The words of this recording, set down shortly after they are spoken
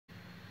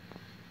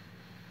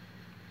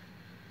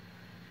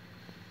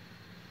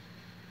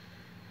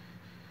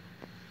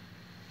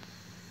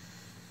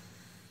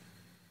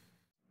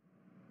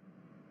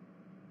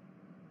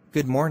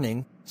Good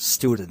morning,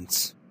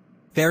 students.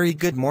 Very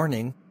good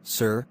morning,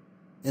 sir.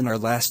 In our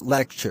last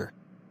lecture,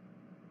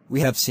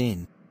 we have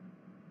seen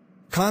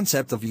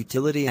concept of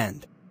utility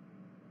and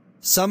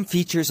some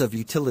features of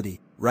utility,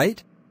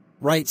 right?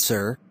 Right,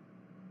 sir.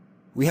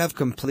 We have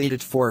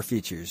completed 4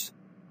 features.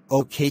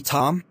 Okay,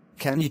 Tom,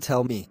 can you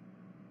tell me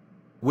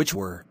which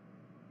were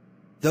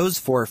those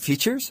 4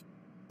 features?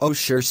 Oh,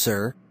 sure,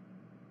 sir.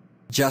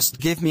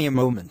 Just give me a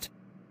moment.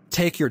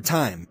 Take your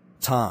time,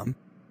 Tom.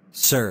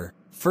 Sir,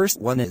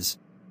 first one is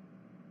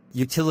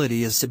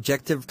utility is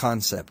subjective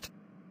concept.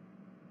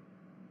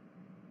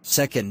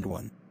 Second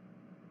one,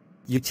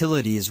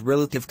 utility is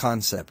relative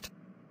concept.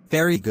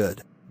 Very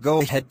good.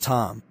 Go ahead,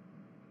 Tom.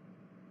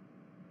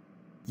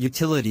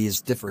 Utility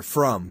is differ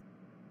from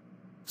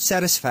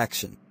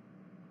satisfaction.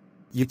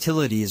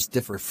 Utility is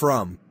differ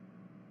from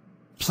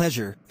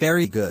pleasure.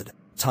 Very good,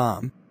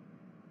 Tom.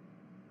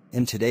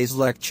 In today's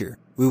lecture,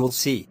 we will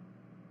see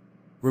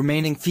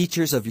remaining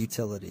features of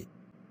utility.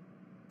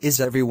 Is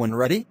everyone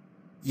ready?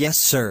 Yes,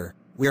 sir,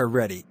 we are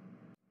ready.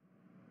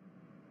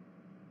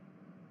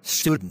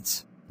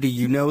 Students, do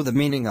you know the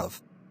meaning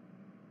of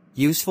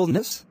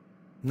usefulness?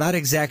 Not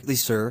exactly,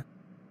 sir.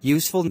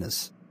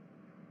 Usefulness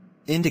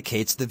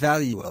indicates the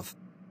value of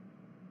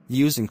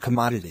using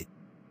commodity.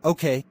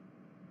 Okay.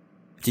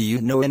 Do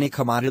you know any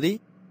commodity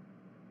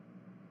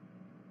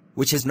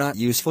which is not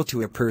useful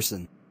to a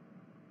person,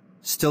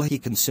 still he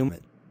consume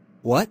it?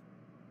 What?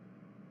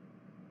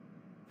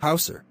 How,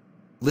 sir?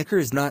 Liquor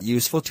is not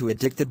useful to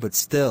addicted but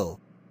still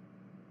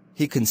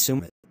he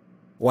consume it.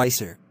 Why,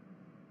 sir?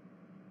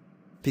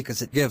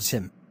 Because it gives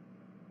him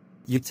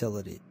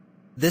utility.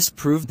 This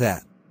proved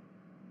that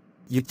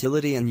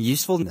utility and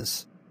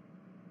usefulness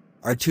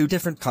are 2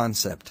 different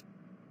concepts.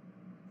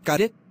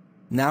 Got it?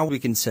 Now we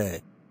can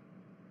say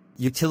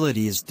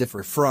utility is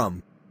differ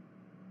from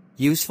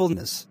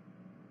usefulness.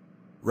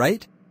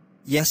 Right?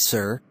 Yes,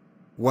 sir.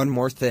 One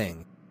more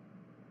thing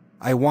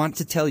I want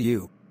to tell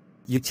you.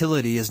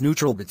 Utility is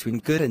neutral between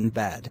good and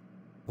bad.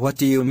 What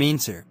do you mean,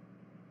 sir?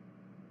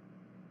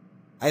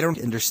 I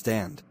don't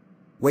understand.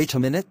 Wait a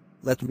minute,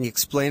 let me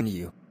explain to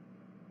you.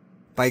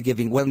 By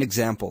giving one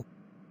example,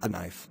 a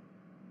knife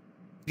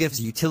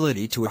gives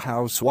utility to a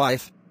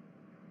housewife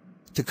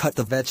to cut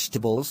the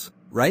vegetables,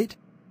 right?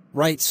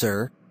 Right,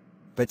 sir.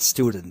 But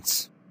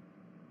students,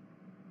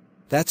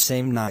 that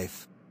same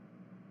knife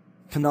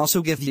can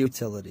also give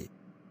utility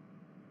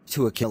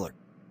to a killer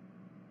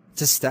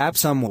to stab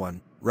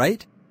someone,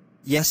 right?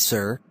 Yes,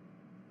 sir.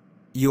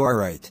 You are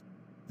right.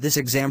 This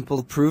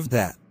example proved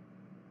that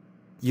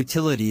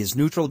utility is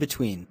neutral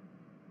between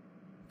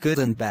good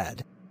and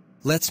bad.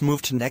 Let's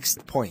move to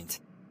next point.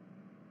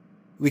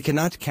 We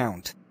cannot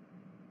count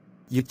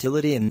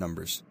utility in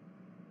numbers.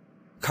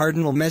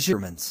 Cardinal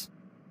measurements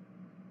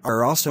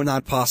are also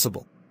not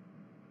possible.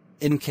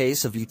 In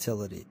case of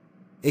utility,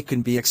 it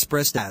can be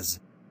expressed as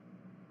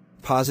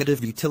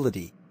positive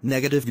utility,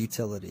 negative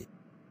utility,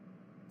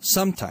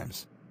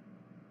 sometimes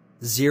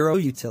 0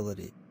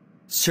 utility.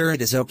 Sir,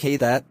 it is okay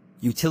that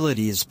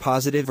utility is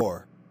positive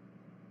or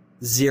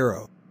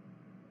 0.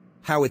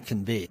 How it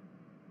can be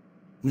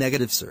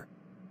negative, sir?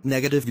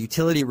 Negative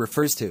utility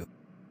refers to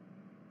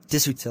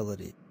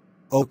disutility.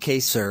 Okay,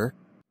 sir.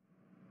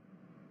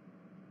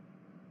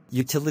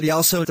 Utility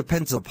also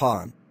depends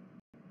upon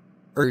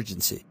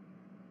urgency,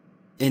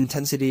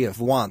 intensity of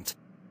want.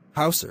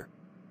 How, sir?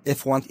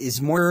 If want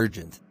is more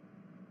urgent,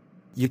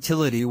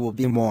 utility will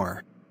be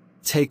more.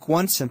 Take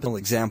one simple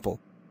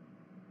example.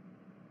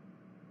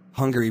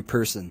 Hungry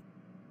person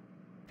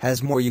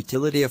has more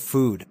utility of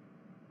food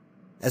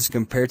as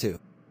compared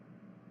to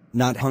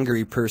not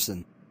hungry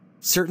person.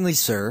 Certainly,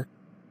 sir.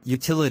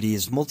 Utility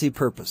is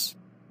multi-purpose.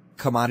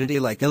 Commodity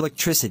like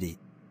electricity,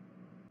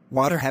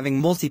 water having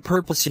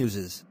multi-purpose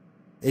uses.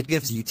 It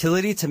gives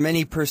utility to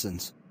many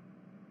persons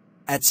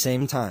at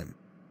same time.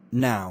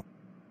 Now,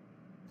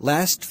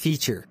 last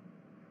feature.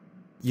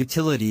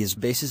 Utility is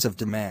basis of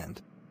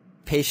demand.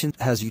 Patient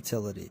has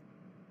utility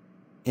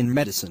in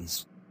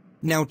medicines.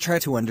 Now try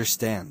to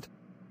understand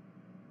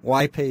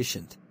why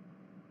patient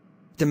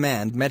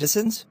demand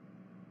medicines.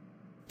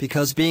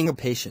 Because being a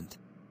patient,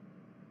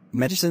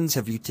 medicines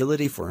have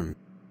utility for him.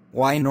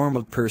 Why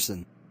normal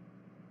person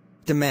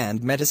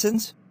demand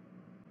medicines?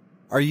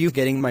 Are you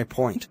getting my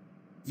point?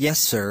 Yes,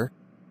 sir.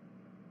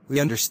 We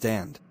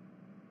understand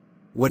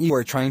what you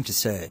are trying to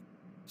say.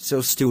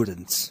 So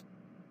students,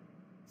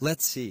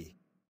 let's see